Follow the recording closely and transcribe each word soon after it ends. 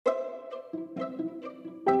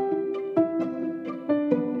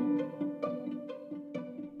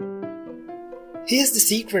Here's the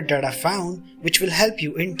secret that I found which will help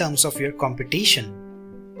you in terms of your competition.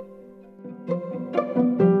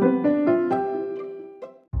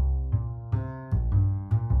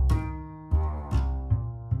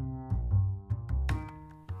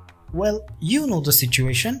 Well, you know the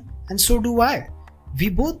situation and so do I. We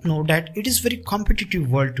both know that it is a very competitive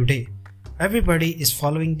world today. Everybody is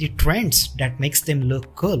following the trends that makes them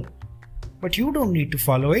look cool. But you don't need to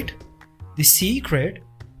follow it. The secret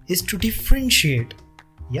is to differentiate.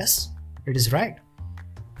 Yes, it is right.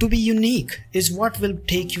 To be unique is what will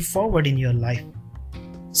take you forward in your life.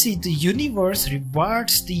 See, the universe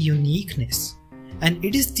rewards the uniqueness, and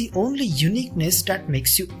it is the only uniqueness that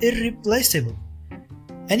makes you irreplaceable.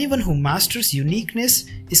 Anyone who masters uniqueness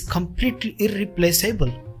is completely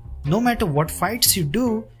irreplaceable. No matter what fights you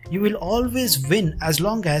do, you will always win as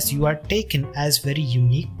long as you are taken as a very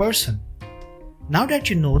unique person. Now that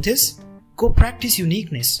you know this, go practice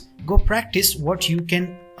uniqueness. Go practice what you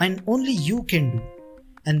can and only you can do.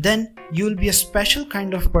 And then you will be a special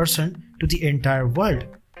kind of person to the entire world.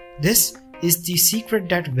 This is the secret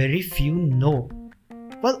that very few know.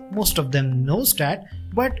 Well, most of them knows that,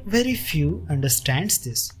 but very few understands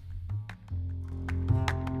this.